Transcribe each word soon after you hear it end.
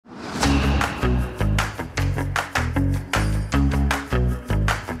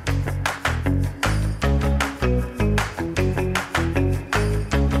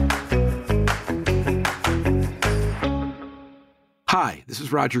Hi, this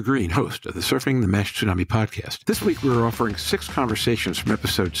is Roger Green, host of the Surfing the MASH Tsunami podcast. This week we're offering 6 conversations from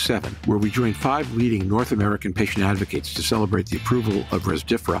episode 7, where we joined 5 leading North American patient advocates to celebrate the approval of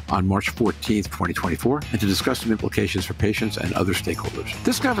Rezdiffra on March 14th, 2024, and to discuss some implications for patients and other stakeholders.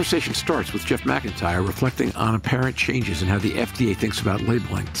 This conversation starts with Jeff McIntyre reflecting on apparent changes in how the FDA thinks about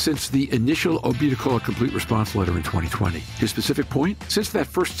labeling since the initial obeticholic complete response letter in 2020. His specific point? Since that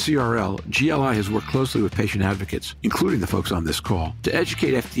first CRL, GLI has worked closely with patient advocates, including the folks on this call, to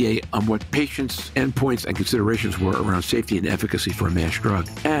educate FDA on what patients' endpoints and considerations were around safety and efficacy for a MASH drug,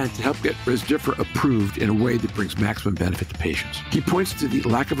 and to help get Rezdiffra approved in a way that brings maximum benefit to patients. He points to the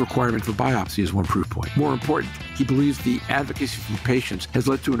lack of requirement for biopsy as one proof point. More important, he believes the advocacy from patients has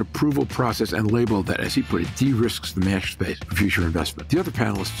led to an approval process and label that, as he put it, de-risks the MASH space for future investment. The other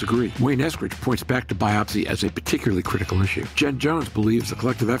panelists agree. Wayne Eskridge points back to biopsy as a particularly critical issue. Jen Jones believes the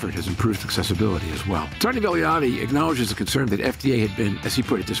collective effort has improved accessibility as well. Tony Vegliati acknowledges the concern that FDA had been, as he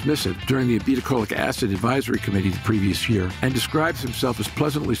put it, dismissive during the obeticholic acid advisory committee the previous year, and describes himself as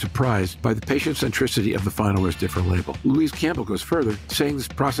pleasantly surprised by the patient centricity of the final Rezdiffra label. Louise Campbell goes further, saying this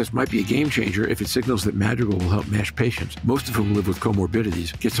process might be a game changer if it signals that Madrigal will help MASH patients, most of whom live with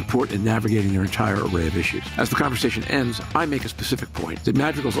comorbidities, get support in navigating their entire array of issues. As the conversation ends, I make a specific point that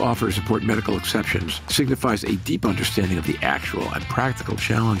Madrigal's offer to support medical exceptions signifies a deep understanding of the actual and practical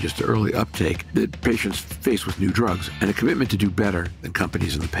challenges to early uptake that patients face with new drugs, and a commitment to do better than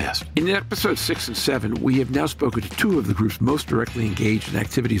companies in the past. In episodes 6 and 7, we have now spoken to 2 of the groups most directly engaged in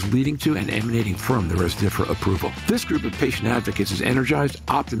activities leading to and emanating from the Rezdiffra approval. This group of patient advocates is energized,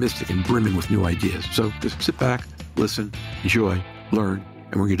 optimistic, and brimming with new ideas. So just sit back, listen, enjoy, learn,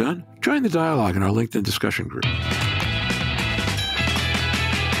 and when you're done, join the dialogue in our LinkedIn discussion group.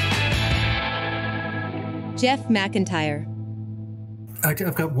 Jeff McIntyre.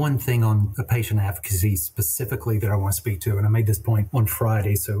 I've got one thing on the patient advocacy specifically that I want to speak to, and I made this point on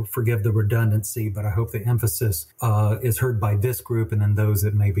Friday, so forgive the redundancy, but I hope the emphasis is heard by this group and then those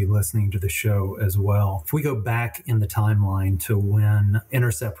that may be listening to the show as well. If we go back in the timeline to when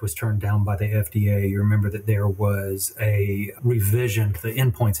Intercept was turned down by the FDA, you remember that there was a revision to the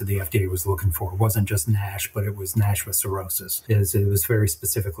endpoints that the FDA was looking for. It wasn't just NASH, but it was NASH with cirrhosis. It was very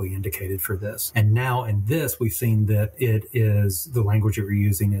specifically indicated for this. And now in this, we've seen that it is the language that we're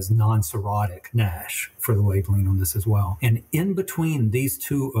using is non-cirrhotic NASH for the labeling on this as well. And in between these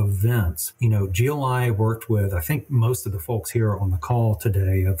 2 events, GLI worked with, I think, most of the folks here on the call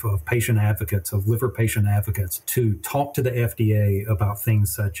today of patient advocates, of liver patient advocates, to talk to the FDA about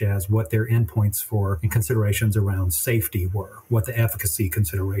things such as what their endpoints for and considerations around safety were, what the efficacy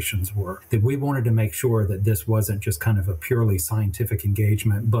considerations were. That we wanted to make sure that this wasn't just kind of a purely scientific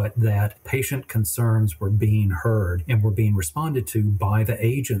engagement, but that patient concerns were being heard and were being responded to by the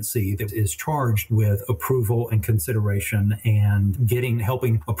agency that is charged with approval and consideration and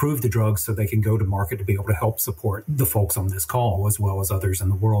helping approve the drugs so they can go to market to be able to help support the folks on this call as well as others in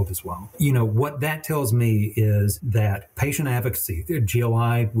the world as well. What that tells me is that patient advocacy,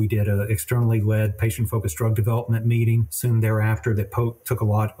 GLI, we did an externally led patient-focused drug development meeting soon thereafter that took a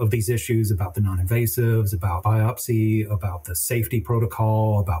lot of these issues about the non-invasives, about biopsy, about the safety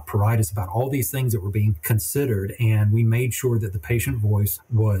protocol, about pruritus, about all these things that were being considered, and we made sure that the patient voice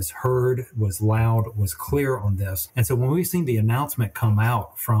was heard, was loud, was clear on this. And so when we've seen the announcement come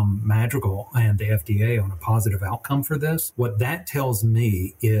out from Madrigal and the FDA on a positive outcome for this, what that tells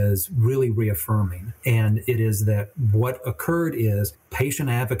me is really reaffirming. And it is that what occurred is patient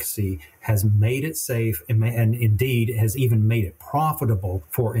advocacy has made it safe and indeed has even made it profitable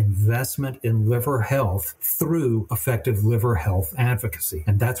for investment in liver health through effective liver health advocacy.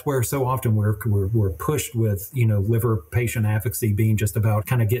 And that's where so often we're pushed with, liver patient advocacy being just about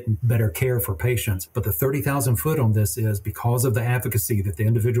kind of getting better care for patients. But the 30,000 foot on this is because of the advocacy that the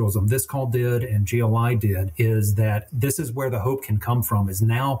individuals on this call did and GLI did, is that this is where the hope can come from, is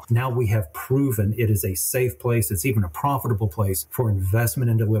now we have proven it is a safe place. It's even a profitable place for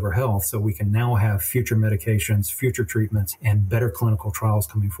investment into liver health. So we can now have future medications, future treatments, and better clinical trials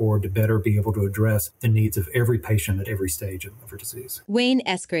coming forward to better be able to address the needs of every patient at every stage of liver disease. Wayne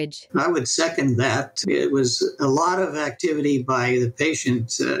Eskridge. I would second that. It was a lot of activity by the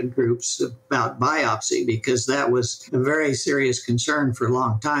patient groups about biopsy because that was a very serious concern for a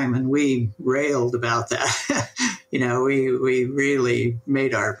long time, and we railed about that. We really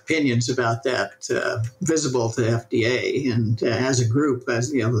made our opinions about that visible to FDA, and as a group,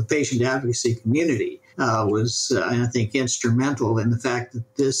 as the patient advocacy community, was, I think, instrumental in the fact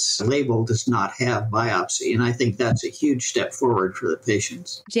that this label does not have biopsy. And I think that's a huge step forward for the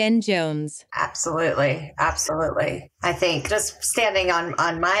patients. Jen Jones. Absolutely. Absolutely. I think just standing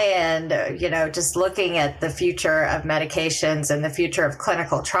on my end, just looking at the future of medications and the future of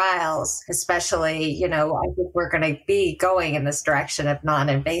clinical trials, especially, I think we're going to be going in this direction of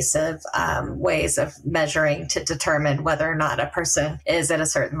non-invasive ways of measuring to determine whether or not a person is at a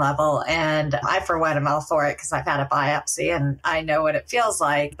certain level. And I, for one, am all for it because I've had a biopsy and I know what it feels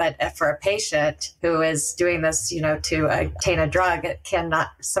like. But for a patient who is doing this, to obtain a drug, it cannot,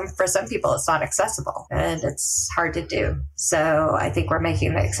 for some people, it's not accessible and it's hard to do. So I think we're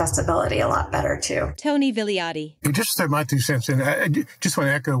making the accessibility a lot better too. Tony Vigliotti. Just to throw my 2 cents in, I just want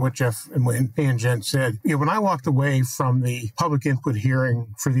to echo what Jeff and Jen said. When I walked away from the public input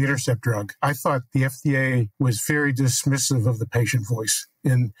hearing for the Intercept drug, I thought the FDA was very dismissive of the patient voice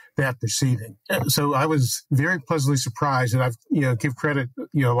in that proceeding. So I was very pleasantly surprised, and I've, give credit,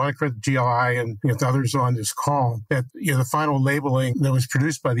 a lot of credit to GLI and to others on this call that, the final labeling that was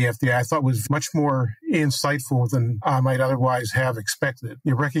produced by the FDA, I thought was much more insightful than I might otherwise have expected.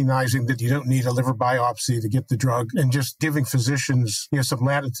 You're recognizing that you don't need a liver biopsy to get the drug and just giving physicians, some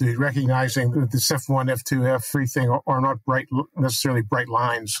latitude, recognizing that this F1, F2, F3 thing are not necessarily bright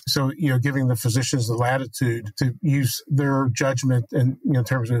lines. So, giving the physicians the latitude to use their judgment and, in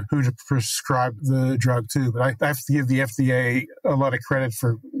terms of who to prescribe the drug to. But I have to give the FDA a lot of credit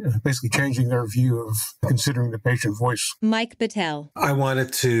for basically changing their view of considering the patient voice. Mike Patel. I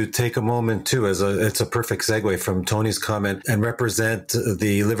wanted to take a moment too, it's a perfect segue from Tony's comment, and represent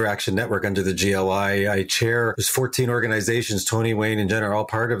the Liver Action Network under the GLI. I chair, there's 14 organizations, Tony, Wayne, and Jen are all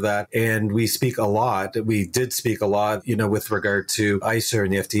part of that. And we speak a lot. We did speak a lot, with regard to ICER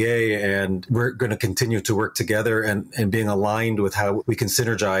and the FDA, and we're going to continue to work together and being aligned with how we can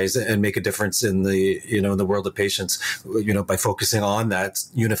synergize and make a difference in the, in the world of patients, by focusing on that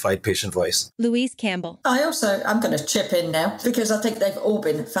unified patient voice. Louise Campbell. I'm going to chip in now because I think they've all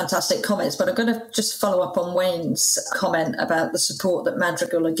been fantastic comments, but I'm going to just follow up on Wayne's comment about the support that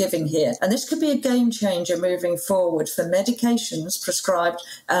Madrigal are giving here. And this could be a game changer moving forward for medications prescribed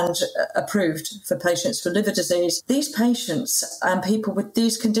and approved for patients with liver disease. These patients and people with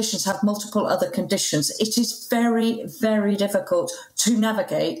these conditions have multiple other conditions. It is very, very difficult to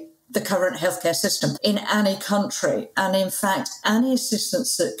navigate the current healthcare system in any country. And in fact, any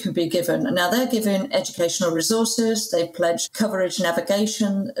assistance that can be given. Now, they're given educational resources. They've pledged coverage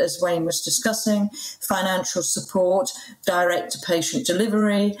navigation, as Wayne was discussing, financial support, direct-to-patient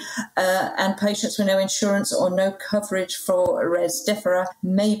delivery, and patients with no insurance or no coverage for Rezdiffra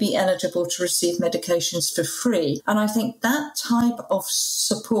may be eligible to receive medications for free. And I think that type of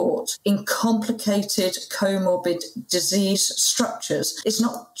support in complicated comorbid disease structures is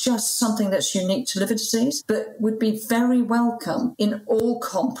not just something that's unique to liver disease, but would be very welcome in all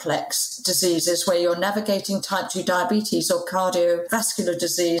complex diseases where you're navigating type 2 diabetes or cardiovascular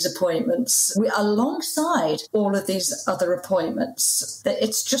disease appointments alongside all of these other appointments.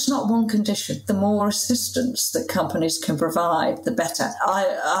 It's just not one condition. The more assistance that companies can provide, the better.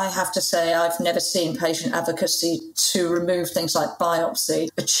 I have to say I've never seen patient advocacy to remove things like biopsy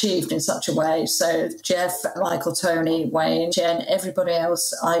achieved in such a way. So Jeff, Michael, Tony, Wayne, Jen, everybody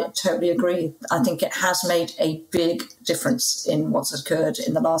else, I totally agree. I think it has made a big difference in what's occurred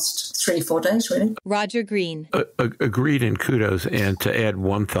in the last 3-4 days, really. Roger Green. Agreed, and kudos. And to add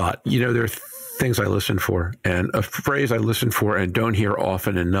one thought, there are things I listen for, and a phrase I listen for and don't hear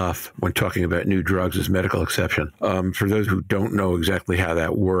often enough when talking about new drugs is medical exception. For those who don't know exactly how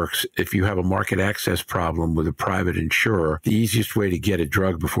that works, if you have a market access problem with a private insurer, the easiest way to get a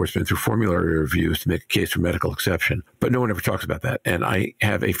drug before it's been through formulary review is to make a case for medical exception. But no one ever talks about that. And I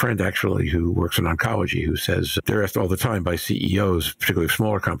have a friend actually who works in oncology who says they're asked all the time by CEOs, particularly of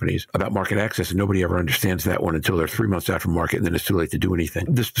smaller companies, about market access, and nobody ever understands that one until they're 3 months out from market, and then it's too late to do anything.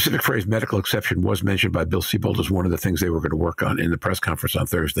 The specific phrase medical exception was mentioned by Bill Siebold as one of the things they were going to work on in the press conference on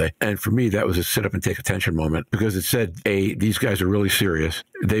Thursday. And for me, that was a sit up and take attention moment, because it said, these guys are really serious.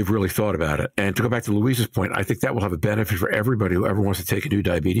 They've really thought about it. And to go back to Louise's point, I think that will have a benefit for everybody who ever wants to take a new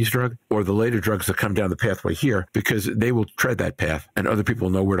diabetes drug or the later drugs that come down the pathway here, because they will tread that path and other people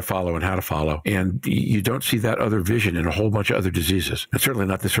will know where to follow and how to follow. And you don't see that other vision in a whole bunch of other diseases, and certainly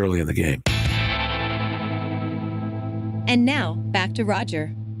not this early in the game. And now, back to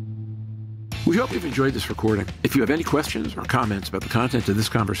Roger. We hope you've enjoyed this recording. If you have any questions or comments about the content of this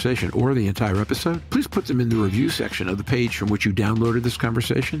conversation or the entire episode, please put them in the review section of the page from which you downloaded this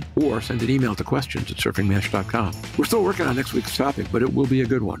conversation, or send an email to questions@surfingmash.com. We're still working on next week's topic, but it will be a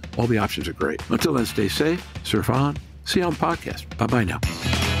good one. All the options are great. Until then, stay safe, surf on, see you on the podcast. Bye-bye now.